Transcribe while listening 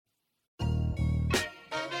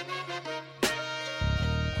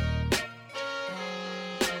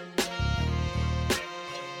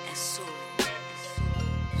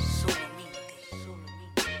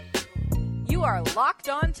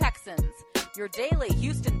your daily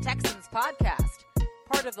Houston Texans podcast,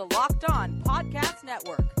 part of the Locked On Podcast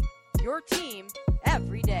Network, your team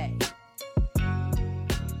every day.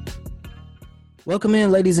 Welcome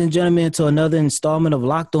in, ladies and gentlemen, to another installment of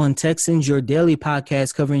Locked On Texans, your daily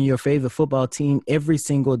podcast covering your favorite football team every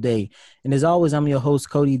single day. And as always, I'm your host,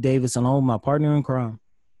 Cody Davis, along with my partner in crime,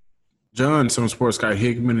 John, some sports guy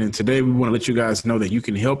Hickman, and today we want to let you guys know that you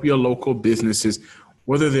can help your local businesses,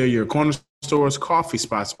 whether they're your corner stores, coffee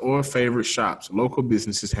spots, or favorite shops. Local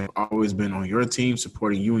businesses have always been on your team,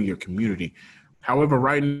 supporting you and your community. However,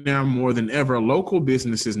 right now, more than ever, local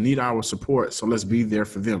businesses need our support, so let's be there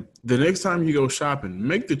for them. The next time you go shopping,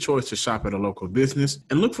 make the choice to shop at a local business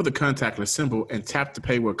and look for the contactless symbol and tap to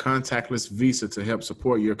pay with contactless Visa to help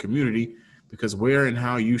support your community, because where and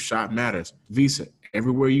how you shop matters. Visa,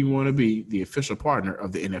 everywhere you want to be, the official partner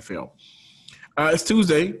of the NFL. It's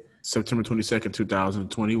Tuesday, September 22nd,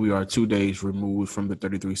 2020. We are 2 days removed from the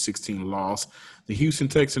 33-16 loss the Houston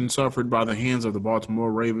Texans suffered by the hands of the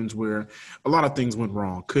Baltimore Ravens, where a lot of things went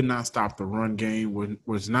wrong. Could not stop the run game,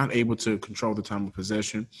 was not able to control the time of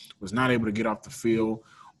possession, was not able to get off the field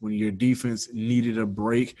when your defense needed a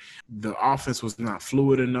break. The offense was not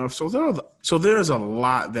fluid enough. So there's a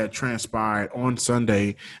lot that transpired on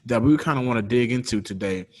Sunday that we kind of want to dig into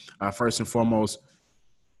today. First and foremost,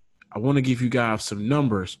 I want to give you guys some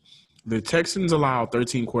numbers. The Texans allowed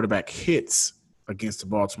 13 quarterback hits against the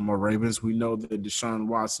Baltimore Ravens. We know that Deshaun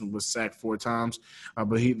Watson was sacked 4 times, but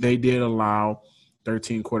they did allow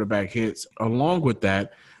 13 quarterback hits. Along with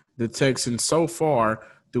that, the Texans so far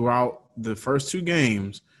throughout the first 2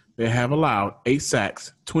 games, they have allowed 8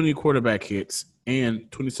 sacks, 20 quarterback hits, and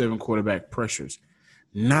 27 quarterback pressures.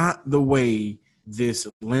 Not the way this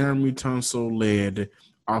Laremy Tunsil-led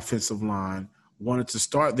offensive line wanted to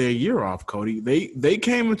start their year off, Cody. They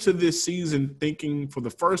came into this season thinking for the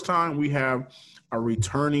first time we have a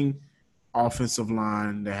returning offensive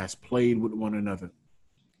line that has played with one another.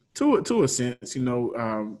 To a sense,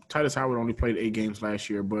 Tytus Howard only played 8 games last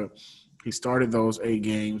year, but he started those 8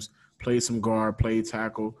 games, played some guard, played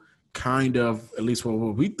tackle, kind of, at least what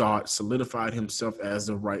we thought, solidified himself as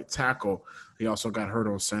the right tackle. He also got hurt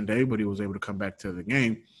on Sunday, but he was able to come back to the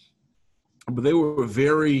game. But they were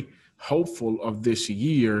very hopeful of this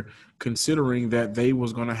year, considering that they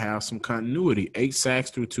was going to have some continuity. 8 sacks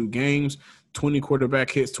through 2 games, 20 quarterback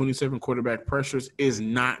hits, 27 quarterback pressures is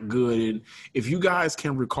not good. And if you guys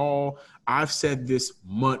can recall, I've said this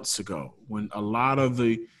months ago when a lot of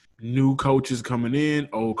the new coaches coming in,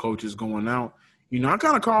 old coaches going out, I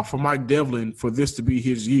kind of call for Mike Devlin for this to be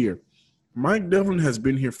his year. Mike Devlin has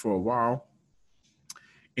been here for a while,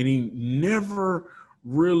 and he never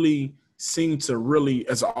really seemed to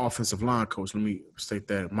as an offensive line coach, let me state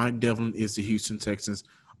that. Mike Devlin is the Houston Texans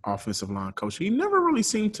offensive line coach. He never really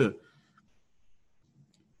seemed to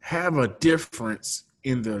have a difference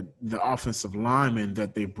in the offensive linemen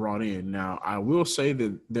that they brought in. Now, I will say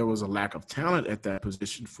that there was a lack of talent at that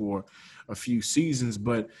position for a few seasons,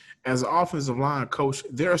 but as an offensive line coach,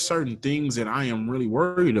 there are certain things that I am really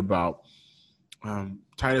worried about.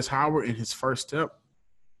 Tytus Howard in his first step,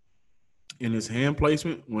 in his hand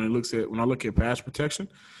placement, when I look at pass protection,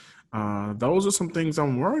 those are some things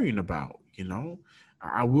I'm worrying about.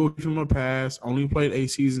 I will give him a pass. Only played 8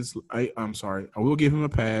 seasons. I will give him a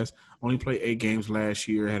pass. Only played 8 games last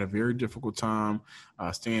year. Had a very difficult time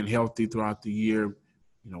staying healthy throughout the year.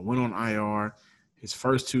 Went on IR. His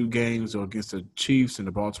first 2 games are against the Chiefs and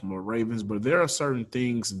the Baltimore Ravens. But there are certain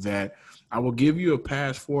things that I will give you a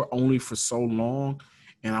pass for only for so long.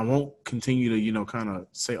 And I won't continue to, kind of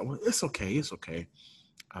say, oh, it's okay.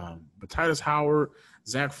 But Tytus Howard,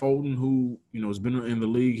 Zach Fulton, who, has been in the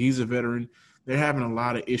league, he's a veteran. They're having a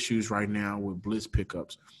lot of issues right now with blitz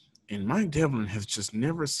pickups. And Mike Devlin has just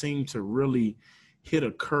never seemed to really hit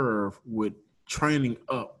a curve with training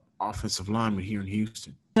up offensive linemen here in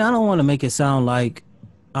Houston. I don't want to make it sound like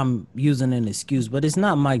I'm using an excuse, but it's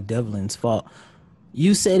not Mike Devlin's fault.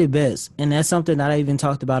 You said it best, and that's something that I even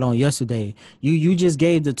talked about on yesterday. You just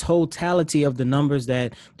gave the totality of the numbers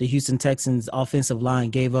that the Houston Texans offensive line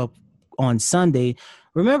gave up on Sunday.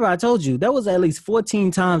 Remember, I told you there was at least 14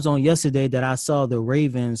 times on yesterday that I saw the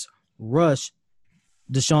Ravens rush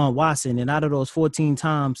Deshaun Watson, and out of those 14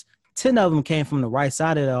 times, 10 of them came from the right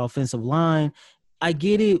side of the offensive line. I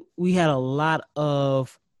get it. We had a lot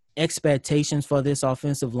of expectations for this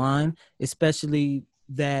offensive line, especially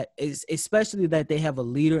that they have a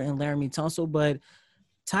leader in Laremy Tunsil. But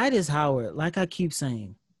Tytus Howard, like I keep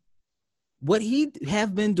saying, what he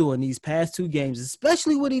have been doing these past 2 games,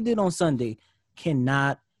 especially what he did on Sunday,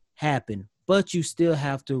 cannot happen. But you still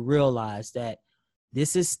have to realize that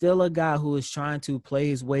This is still a guy who is trying to play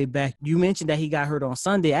his way back. You mentioned that he got hurt on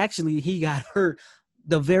Sunday. Actually, he got hurt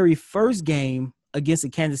the very first game against the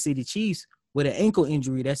Kansas City Chiefs with an ankle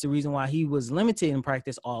injury. That's the reason why he was limited in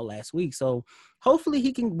practice all last week. So hopefully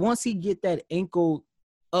he can, once he get that ankle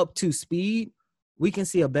up to speed, we can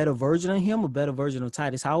see a better version of him, a better version of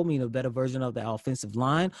Tytus Howard, mean a better version of the offensive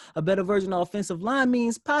line. A better version of offensive line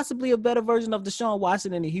means possibly a better version of Deshaun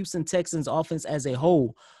Watson and the Houston Texans offense as a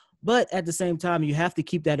whole. But at the same time, you have to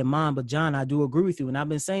keep that in mind. But, John, I do agree with you. And I've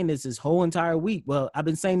been saying this whole entire week. Well, I've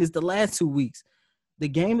been saying this the last 2 weeks. The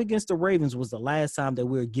game against the Ravens was the last time that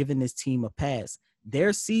we were giving this team a pass.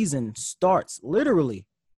 Their season starts literally.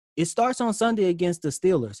 It starts on Sunday against the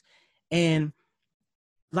Steelers. And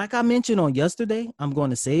like I mentioned on yesterday, I'm going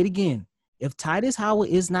to say it again. If Tytus Howard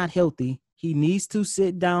is not healthy, he needs to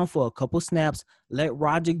sit down for a couple snaps, let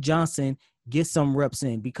Roderick Johnson get some reps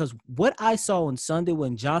in. Because what I saw on Sunday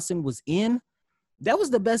when Johnson was in, that was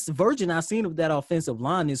the best version I've seen of that offensive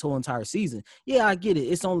line this whole entire season. Yeah, I get it.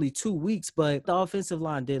 It's only 2 weeks, but the offensive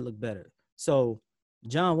line did look better. So,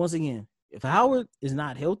 John, once again, if Howard is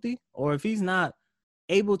not healthy or if he's not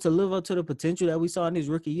able to live up to the potential that we saw in his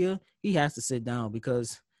rookie year, he has to sit down,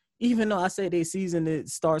 because even though I say their season it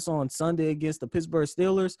starts on Sunday against the Pittsburgh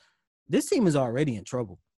Steelers, this team is already in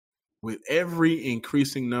trouble. With every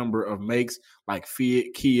increasing number of makes like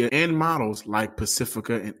Fiat, Kia, and models like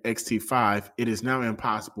Pacifica and XT5, it is now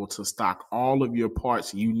impossible to stock all of your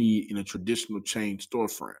parts you need in a traditional chain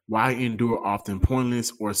storefront. Why endure often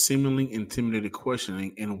pointless or seemingly intimidating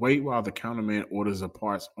questioning and wait while the counterman orders the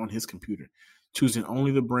parts on his computer, choosing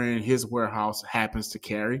only the brand his warehouse happens to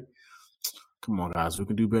carry? Come on, guys, we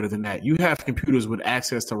can do better than that. You have computers with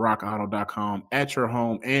access to rockauto.com at your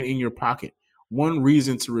home and in your pocket. One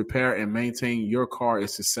reason to repair and maintain your car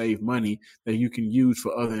is to save money that you can use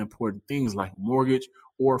for other important things like mortgage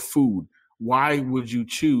or food. Why would you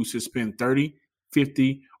choose to spend 30,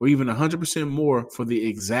 50, or even 100% more for the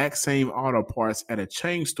exact same auto parts at a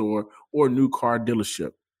chain store or new car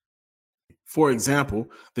dealership? For example,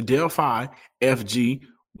 the Delphi FG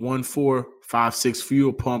 1456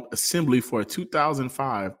 fuel pump assembly for a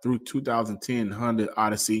 2005 through 2010 Honda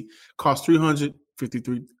Odyssey costs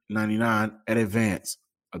 $353.99 at Advance,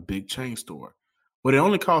 a big chain store, but it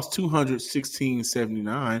only costs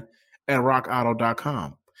 $216.79 at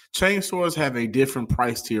rockauto.com. Chain stores have a different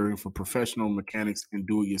price tiering for professional mechanics and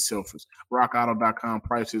do-it-yourselfers. Rockauto.com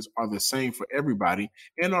prices are the same for everybody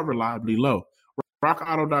and are reliably low.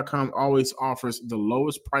 RockAuto.com always offers the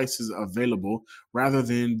lowest prices available rather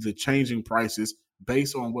than the changing prices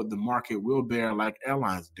based on what the market will bear like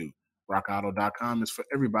airlines do. RockAuto.com is for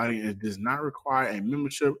everybody and it does not require a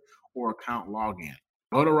membership or account login.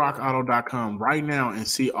 Go to RockAuto.com right now and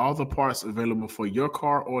see all the parts available for your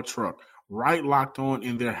car or truck. Right locked on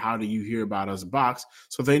in their How Do You Hear About Us box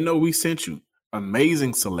so they know we sent you.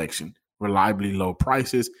 Amazing selection, reliably low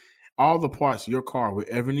prices, all the parts your car will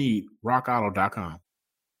ever need. RockAuto.com.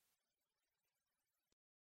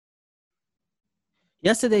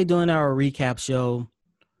 Yesterday during our recap show,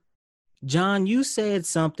 John, you said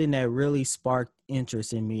something that really sparked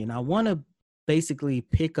interest in me, and I want to basically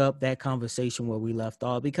pick up that conversation where we left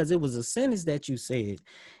off, because it was a sentence that you said.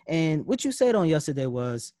 And what you said on yesterday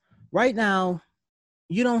was, right now,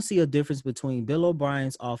 you don't see a difference between Bill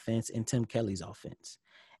O'Brien's offense and Tim Kelly's offense.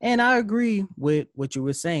 And I agree with what you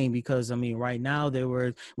were saying, because, I mean, right now there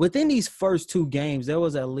were – within these first 2 games, there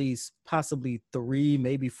was at least possibly 3,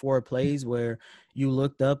 maybe 4 plays where you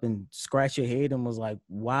looked up and scratched your head and was like,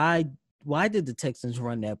 why did the Texans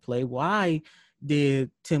run that play? Why did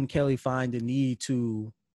Tim Kelly find the need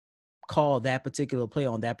to call that particular play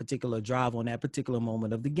on that particular drive on that particular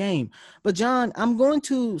moment of the game? But, John, I'm going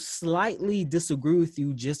to slightly disagree with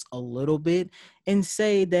you just a little bit and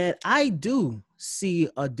say that I do see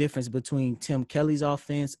a difference between Tim Kelly's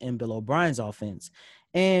offense and Bill O'Brien's offense.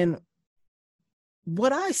 And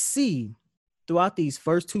what I see throughout these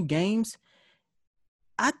first 2 games,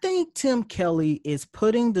 I think Tim Kelly is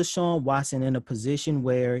putting Deshaun Watson in a position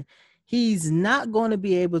where he's not going to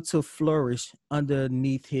be able to flourish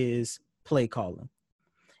underneath his play calling.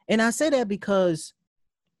 And I say that because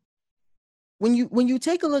when you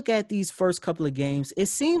take a look at these first couple of games, it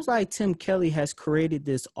seems like Tim Kelly has created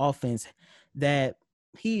this offense that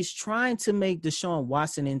he's trying to make Deshaun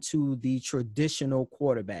Watson into the traditional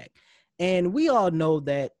quarterback. And we all know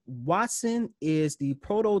that Watson is the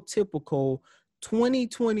prototypical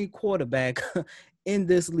 2020 quarterback in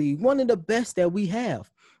this league, one of the best that we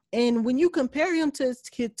have. And when you compare him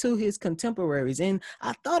to his contemporaries, and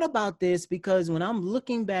I thought about this because when I'm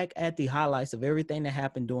looking back at the highlights of everything that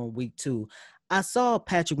happened during week 2, I saw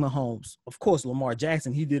Patrick Mahomes, of course, Lamar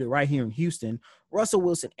Jackson. He did it right here in Houston. Russell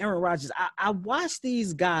Wilson, Aaron Rodgers. I watched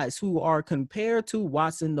these guys who are compared to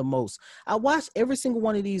Watson the most. I watched every single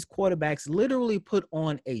one of these quarterbacks literally put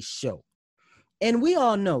on a show. And we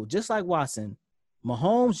all know, just like Watson,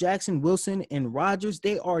 Mahomes, Jackson, Wilson, and Rodgers,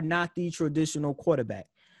 they are not the traditional quarterback.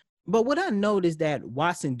 But what I noticed that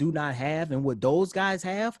Watson do not have, and what those guys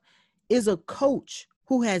have, is a coach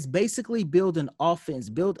who has basically built an offense,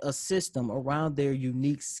 built a system around their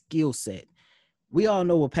unique skill set. We all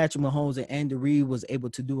know what Patrick Mahomes and Andy Reid was able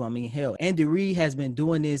to do. I mean, hell, Andy Reid has been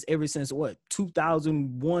doing this ever since,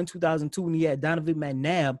 2001, 2002, when he had Donovan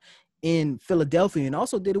McNabb in Philadelphia, and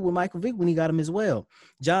also did it with Michael Vick when he got him as well.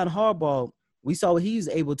 John Harbaugh, we saw what he's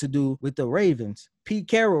able to do with the Ravens. Pete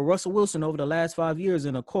Carroll, Russell Wilson over the last 5 years,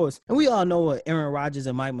 and of course, and we all know what Aaron Rodgers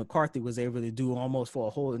and Mike McCarthy was able to do almost for a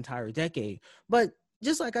whole entire decade. But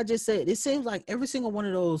just like I just said, it seems like every single one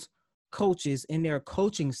of those coaches and their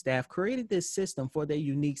coaching staff created this system for their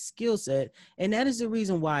unique skill set. And that is the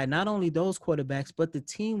reason why not only those quarterbacks, but the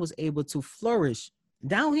team was able to flourish.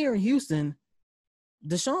 Down here in Houston,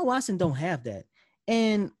 Deshaun Watson don't have that.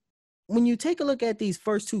 And when you take a look at these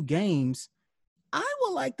first 2 games, I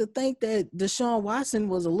would like to think that Deshaun Watson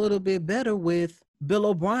was a little bit better with Bill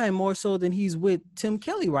O'Brien more so than he's with Tim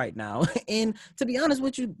Kelly right now. And to be honest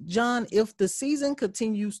with you, John, if the season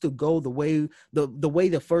continues to go the way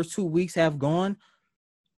the first 2 weeks have gone,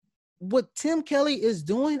 what Tim Kelly is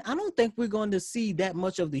doing, I don't think we're going to see that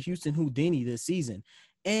much of the Houston Houdini this season.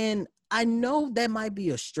 And I know that might be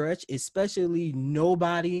a stretch, especially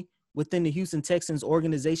nobody within the Houston Texans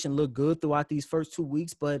organization looked good throughout these first 2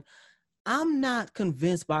 weeks, but I'm not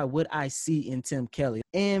convinced by what I see in Tim Kelly.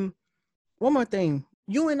 And one more thing,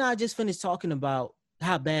 you and I just finished talking about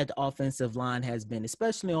how bad the offensive line has been,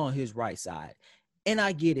 especially on his right side. And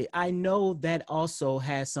I get it. I know that also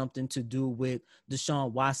has something to do with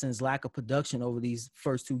Deshaun Watson's lack of production over these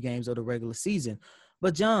first 2 games of the regular season.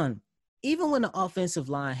 But John, even when the offensive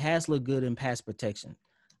line has looked good in pass protection,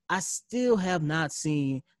 I still have not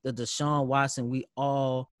seen the Deshaun Watson we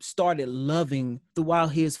all started loving throughout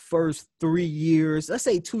his first 3 years. Let's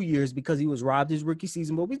say 2 years because he was robbed his rookie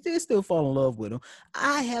season, but we did still fall in love with him.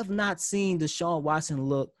 I have not seen Deshaun Watson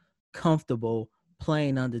look comfortable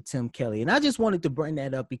playing under Tim Kelly. And I just wanted to bring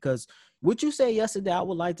that up because what you said yesterday, I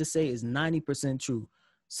would like to say is 90% true.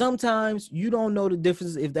 Sometimes you don't know the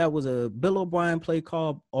difference if that was a Bill O'Brien play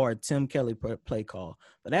call or a Tim Kelly play call.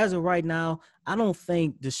 But as of right now, I don't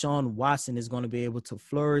think Deshaun Watson is going to be able to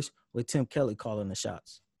flourish with Tim Kelly calling the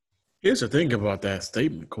shots. Here's the thing about that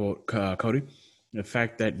statement, Cody. The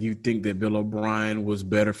fact that you think that Bill O'Brien was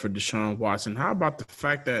better for Deshaun Watson. How about the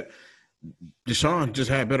fact that Deshaun just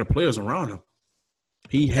had better players around him?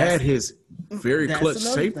 He had his very clutch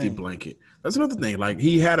safety blanket. That's another thing. Like,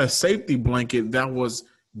 he had a safety blanket that was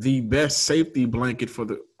the best safety blanket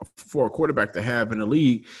for a quarterback to have in the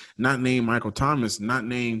league. Not named Michael Thomas, not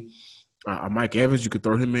named Mike Evans. You could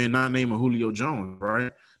throw him in. Not named a Julio Jones,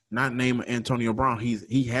 right? Not named Antonio Brown.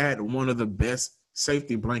 He had one of the best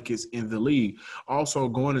safety blankets in the league. Also,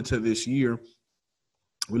 going into this year,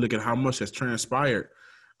 we look at how much has transpired.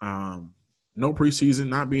 No preseason,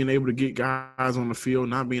 not being able to get guys on the field,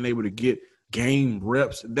 not being able to get game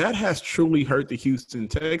reps. That has truly hurt the Houston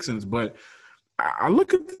Texans. But I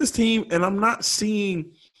look at this team, and I'm not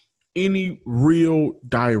seeing any real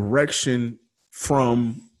direction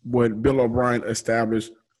from what Bill O'Brien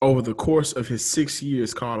established over the course of his 6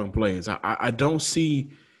 years calling plays. I don't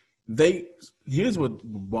see – here's what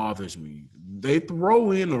bothers me. They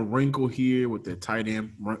throw in a wrinkle here with the tight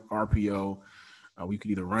end RPO. We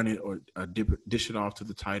could either run it or dish it off to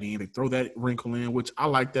the tight end. They throw that wrinkle in, which I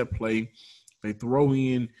like that play. They throw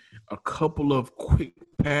in a couple of quick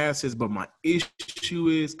passes, but my issue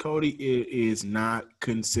is, Cody, it is not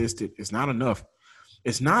consistent. It's not enough.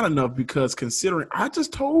 It's not enough because considering I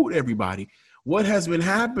just told everybody what has been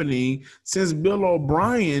happening since Bill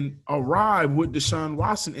O'Brien arrived with Deshaun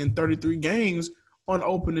Watson in 33 games on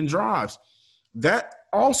opening drives. That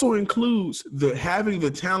also includes having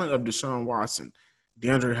the talent of Deshaun Watson,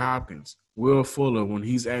 DeAndre Hopkins, Will Fuller when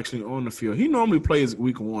he's actually on the field. He normally plays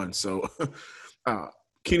week 1. So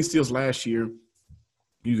Kenny Stills last year,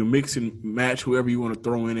 you can mix and match whoever you want to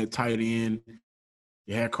throw in at tight end.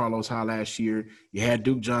 You had Carlos Hyde last year. You had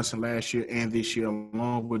Duke Johnson last year and this year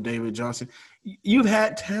along with David Johnson. You've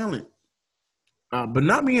had talent. But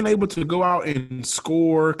not being able to go out and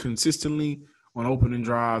score consistently on opening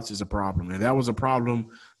drives is a problem. And that was a problem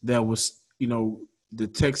that was, the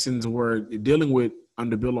Texans were dealing with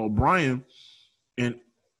under Bill O'Brien. And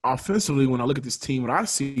offensively, when I look at this team, what I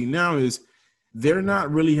see now is they're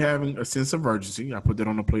not really having a sense of urgency. I put that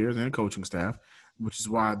on the players and coaching staff, which is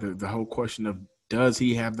why the whole question of does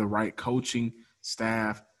he have the right coaching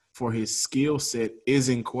staff for his skill set is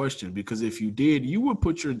in question. Because if you did, you would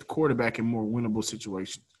put your quarterback in more winnable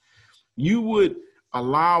situations. You would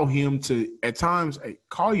allow him to, at times,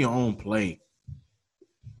 call your own play.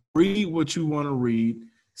 Read what you want to read.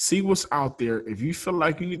 See what's out there. If you feel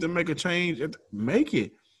like you need to make a change, make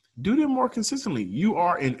it. Do that more consistently. You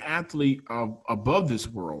are an athlete above this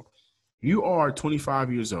world. You are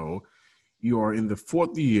 25 years old. You are in the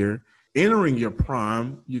fourth year, entering your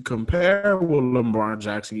prime. You compare with Lamar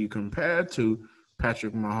Jackson. You compare to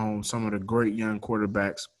Patrick Mahomes, some of the great young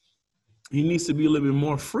quarterbacks. He needs to be a little bit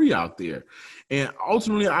more free out there. And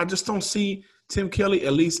ultimately, I just don't see Tim Kelly,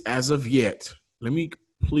 at least as of yet. Let me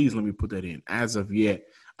put that in. As of yet,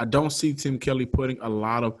 I don't see Tim Kelly putting a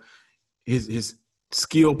lot of his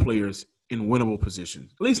skill players in winnable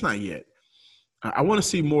positions, at least not yet. I want to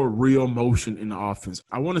see more real motion in the offense.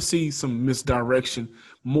 I want to see some misdirection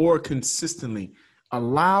more consistently.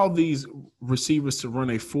 Allow these receivers to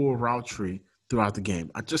run a full route tree throughout the game.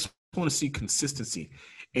 I just want to see consistency.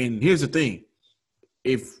 And here's the thing.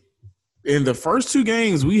 If in the first two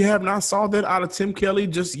games we have not saw that out of Tim Kelly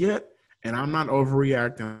just yet, and I'm not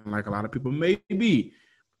overreacting like a lot of people may be,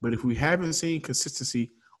 but if we haven't seen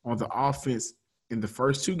consistency on the offense in the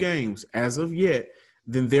first two games as of yet,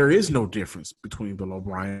 then there is no difference between Bill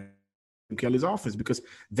O'Brien and Kelly's offense, because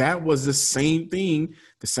that was the same thing,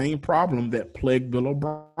 the same problem that plagued Bill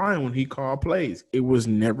O'Brien when he called plays. It was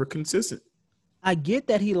never consistent. I get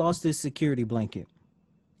that he lost his security blanket.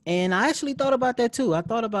 And I actually thought about that too. I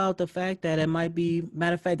thought about the fact that that might be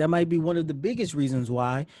one of the biggest reasons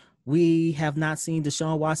why we have not seen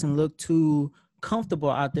Deshaun Watson look too comfortable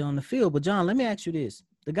out there on the field. But John, let me ask you this.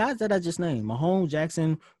 The guys that I just named, Mahomes,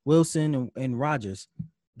 Jackson, Wilson, and Rodgers,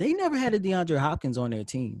 they never had a DeAndre Hopkins on their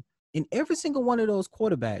team. And every single one of those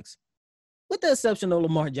quarterbacks, with the exception of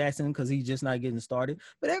Lamar Jackson because he's just not getting started,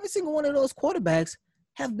 but every single one of those quarterbacks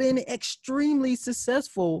have been extremely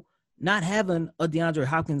successful not having a DeAndre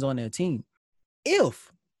Hopkins on their team.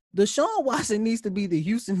 If Deshaun Watson needs to be the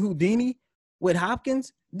Houston Houdini with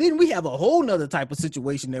Hopkins, then we have a whole nother type of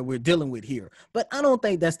situation that we're dealing with here. But I don't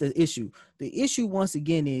think that's the issue. The issue, once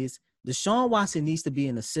again, is Deshaun Watson needs to be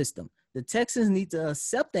in the system. The Texans need to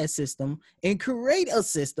accept that system and create a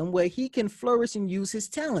system where he can flourish and use his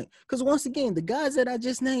talent. Because once again, the guys that I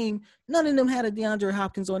just named, none of them had a DeAndre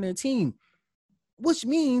Hopkins on their team, which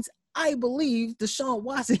means I believe Deshaun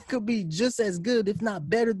Watson could be just as good, if not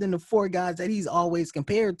better, than the four guys that he's always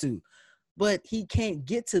compared to. But he can't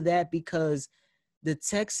get to that because the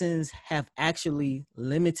Texans have actually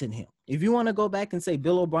limited him. If you want to go back and say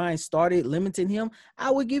Bill O'Brien started limiting him,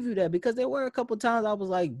 I would give you that, because there were a couple of times I was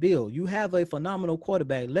like, Bill, you have a phenomenal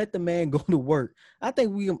quarterback. Let the man go to work. I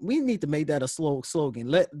think we need to make that a slogan.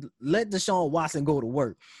 Let Deshaun Watson go to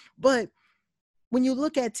work. But when you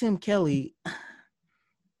look at Tim Kelly,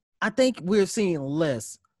 I think we're seeing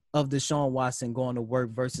less of Deshaun Watson going to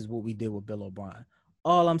work versus what we did with Bill O'Brien.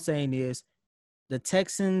 All I'm saying is the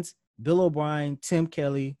Texans, Bill O'Brien, Tim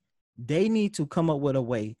Kelly, they need to come up with a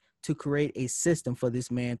way to create a system for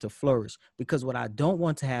this man to flourish. Because what I don't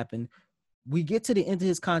want to happen, we get to the end of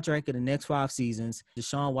his contract in the next 5 seasons,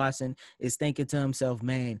 Deshaun Watson is thinking to himself,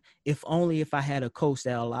 man, if I had a coach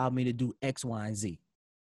that allowed me to do X, Y, and Z.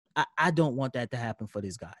 I don't want that to happen for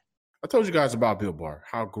this guy. I told you guys about Built Bar,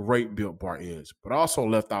 how great Built Bar is, but also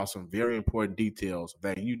left out some very important details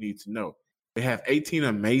that you need to know. They have 18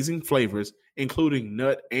 amazing flavors, including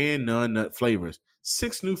nut and non-nut flavors,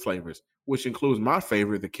 6 new flavors, which includes my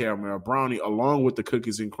favorite, the caramel brownie, along with the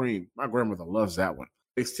cookies and cream. My grandmother loves that one.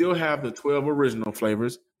 They still have the 12 original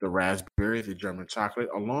flavors, the raspberry, the German chocolate,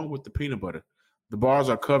 along with the peanut butter. The bars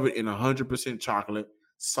are covered in 100% chocolate,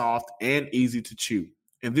 soft, and easy to chew.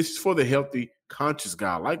 And this is for the healthy, conscious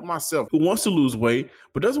guy like myself who wants to lose weight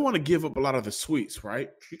but doesn't want to give up a lot of the sweets, right?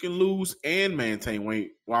 You can lose and maintain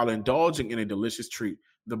weight while indulging in a delicious treat.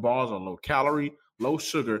 The bars are low calorie, low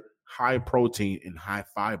sugar, high protein, and high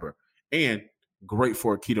fiber, and great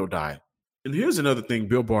for a keto diet. And here's another thing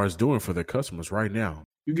Built Bar is doing for their customers right now.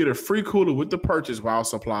 You get a free cooler with the purchase while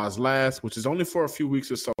supplies last, which is only for a few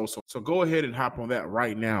weeks or so. So go ahead and hop on that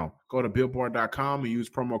right now. Go to BuiltBar.com and use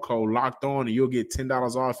promo code LOCKEDON, and you'll get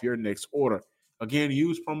 $10 off your next order. Again,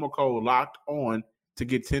 use promo code LOCKEDON to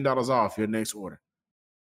get $10 off your next order.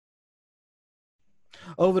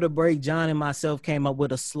 Over the break, John and myself came up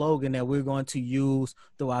with a slogan that we're going to use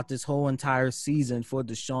throughout this whole entire season for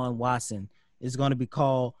Deshaun Watson. It's going to be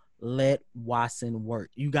called let Watson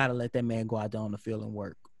work. You got to let that man go out there on the field and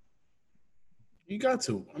work. You got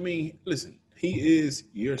to. I mean, listen, he is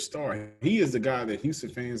your star. He is the guy that Houston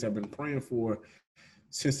fans have been praying for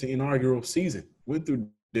since the inaugural season. Went through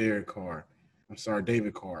David Carr.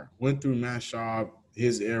 Went through Matt Schaub,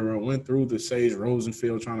 his era. Went through the Sage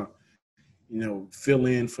Rosenfeld trying to, fill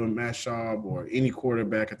in for Matt Schaub or any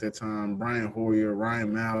quarterback at that time. Brian Hoyer,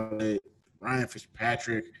 Ryan Mallett, Ryan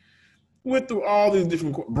Fitzpatrick. Went through all these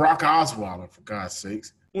different – Brock Osweiler, for God's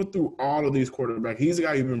sakes. Went through all of these quarterbacks. He's the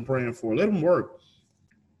guy you've been praying for. Let him work.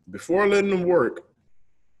 Before letting him work,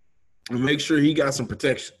 and make sure he got some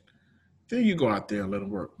protection. Then you go out there and let him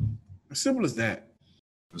work. As simple as that.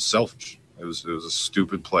 It was selfish. It was a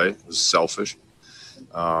stupid play. It was selfish.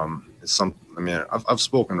 I've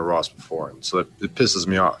spoken to Ross before, and so it pisses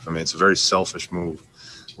me off. I mean, it's a very selfish move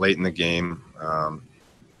late in the game,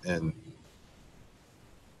 and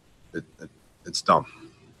it's dumb,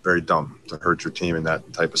 very dumb to hurt your team in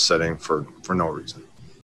that type of setting for no reason.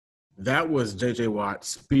 That was J.J. Watt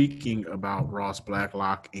speaking about Ross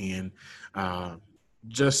Blacklock and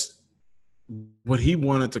just what he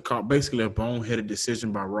wanted to call basically a boneheaded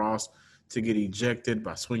decision by Ross to get ejected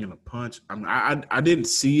by swinging a punch. I mean, I didn't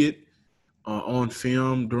see it on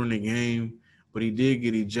film during the game, but he did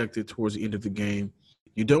get ejected towards the end of the game.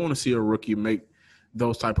 You don't want to see a rookie make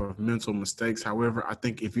those type of mental mistakes. However, I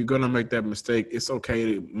think if you're going to make that mistake, it's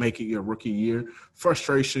okay to make it your rookie year.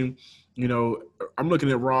 Frustration. I'm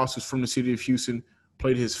looking at Ross, who's from the city of Houston,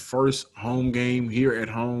 played his first home game here at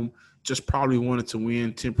home, just probably wanted to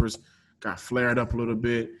win. Tempers got flared up a little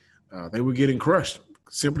bit. They were getting crushed.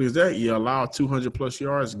 Simply as that, you allow 200-plus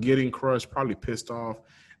yards, getting crushed, probably pissed off,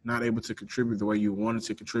 not able to contribute the way you wanted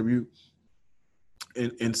to contribute.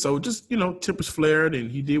 And so just, tempers flared,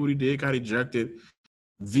 and he did what he did, got ejected.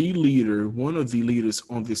 The leader, one of the leaders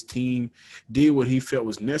on this team, did what he felt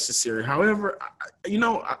was necessary. However,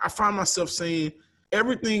 I find myself saying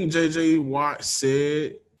everything J.J. Watt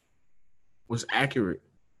said was accurate.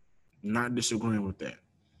 Not disagreeing with that.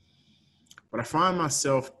 But I find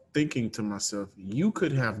myself thinking to myself, you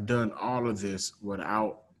could have done all of this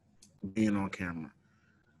without being on camera,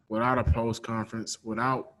 without a post conference,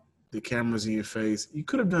 without the cameras in your face. You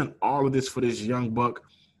could have done all of this for this young buck.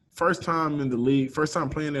 First time in the league, first time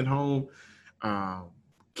playing at home,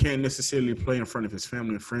 can't necessarily play in front of his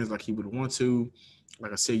family and friends like he would want to.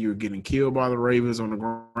 Like I said, you were getting killed by the Ravens on the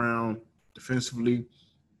ground defensively.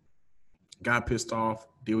 Got pissed off,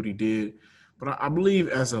 did what he did. But I believe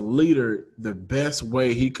as a leader, the best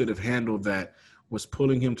way he could have handled that was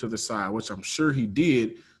pulling him to the side, which I'm sure he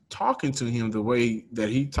did, talking to him the way that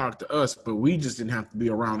he talked to us, but we just didn't have to be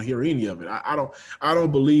around to hear any of it. I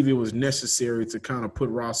don't believe it was necessary to kind of put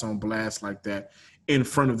Ross on blast like that in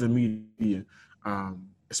front of the media,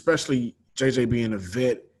 especially JJ being a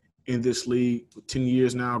vet in this league for 10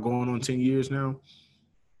 years now, going on 10 years now.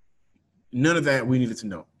 None of that we needed to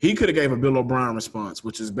know. He could have gave a Bill O'Brien response,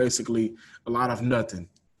 which is basically a lot of nothing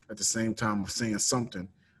at the same time of saying something,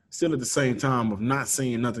 still at the same time of not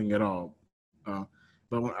saying nothing at all.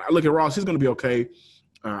 But when I look at Ross, he's going to be okay.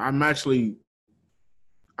 I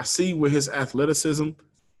see where his athleticism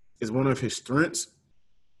is one of his strengths.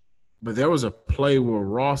 But there was a play where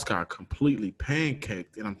Ross got completely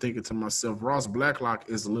pancaked, and I'm thinking to myself, Ross Blacklock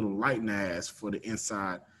is a little light in the ass for the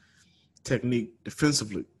inside technique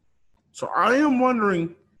defensively. So I am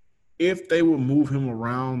wondering if they will move him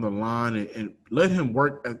around the line and let him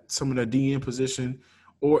work at some of the DN position,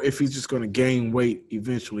 or if he's just going to gain weight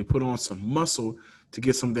eventually, put on some muscle to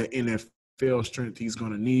get some of that NFL strength he's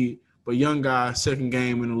going to need. But young guy, second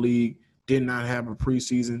game in the league, did not have a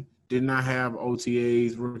preseason, did not have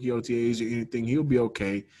OTAs, rookie OTAs or anything. He'll be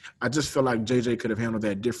okay. I just feel like JJ could have handled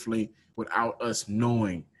that differently without us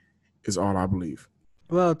knowing is all I believe.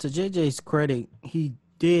 Well, to JJ's credit, he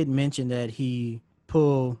did mention that he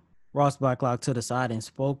pulled Ross Blacklock to the side and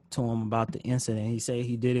spoke to him about the incident. He said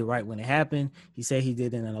he did it right when it happened. He said he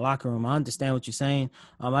did it in the locker room. I understand what you're saying.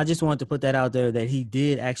 I just wanted to put that out there that he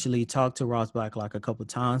did actually talk to Ross Blacklock a couple of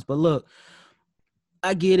times. But look,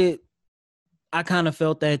 I get it. I kind of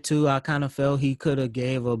felt that too. I kind of felt he could have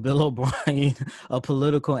gave a Bill O'Brien a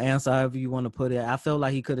political answer, however you want to put it. I felt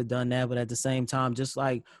like he could have done that, but at the same time, just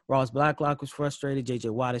like Ross Blacklock was frustrated,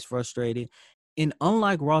 J.J. Watt is frustrated. And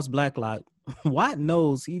unlike Ross Blacklock, Watt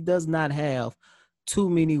knows he does not have too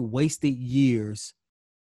many wasted years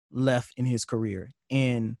left in his career.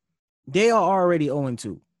 And they are already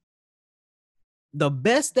 0-2.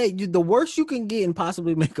 The worst you can get and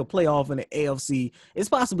possibly make a playoff in the AFC is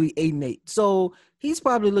possibly 8-8. So he's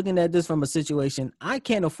probably looking at this from a situation, I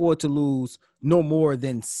can't afford to lose no more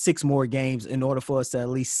than 6 more games in order for us to at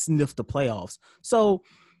least sniff the playoffs. So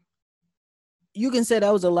you can say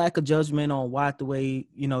that was a lack of judgment on Watt, the way,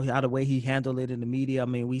 how the way he handled it in the media. I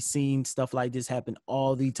mean, we've seen stuff like this happen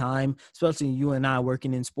all the time, especially you and I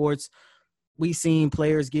working in sports. We've seen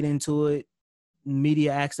players get into it.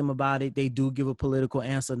 Media asks them about it. They do give a political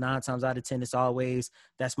answer. 9 times out of 10, it's always,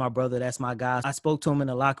 that's my brother, that's my guy. I spoke to him in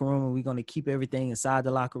the locker room, and we're going to keep everything inside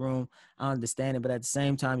the locker room. I understand it, but at the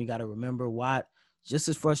same time, you got to remember Watt just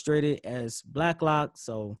as frustrated as Blacklock.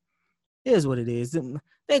 So here's what it is.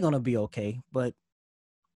 They're going to be okay. But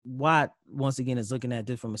Watt, once again, is looking at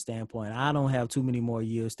this from a standpoint, I don't have too many more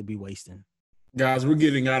years to be wasting. Guys, we're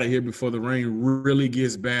getting out of here before the rain really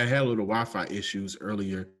gets bad. Had a little Wi-Fi issues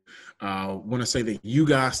earlier. Want to say that you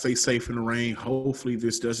guys stay safe in the rain. Hopefully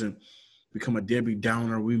this doesn't become a Debbie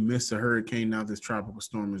Downer. We missed a hurricane. Now this tropical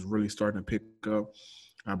storm is really starting to pick up.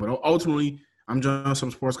 But ultimately, I'm John,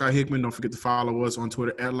 some sports guy Hickman. Don't forget to follow us on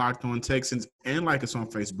Twitter at Locked On Texans and like us on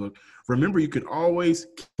Facebook. Remember, you can always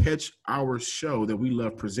catch our show that we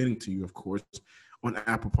love presenting to you, of course, on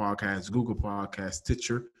Apple Podcasts, Google Podcasts,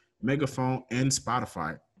 Stitcher, Megaphone, and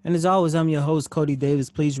Spotify. And as always, I'm your host, Cody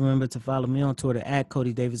Davis. Please remember to follow me on Twitter at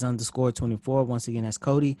CodyDavis_24. Once again, that's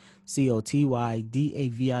Cody,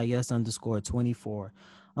 COTYDAVIS_24.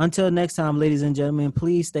 Until next time, ladies and gentlemen,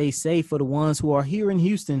 please stay safe. For the ones who are here in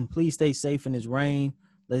Houston, please stay safe in this rain.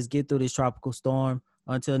 Let's get through this tropical storm.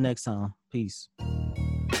 Until next time, peace.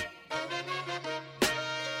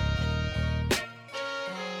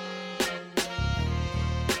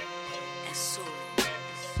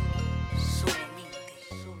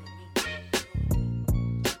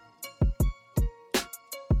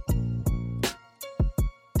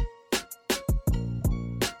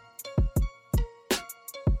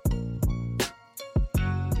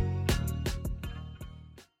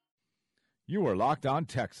 You are Locked On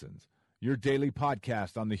Texans, your daily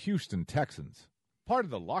podcast on the Houston Texans. Part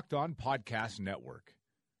of the Locked On Podcast Network,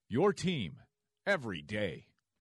 your team every day.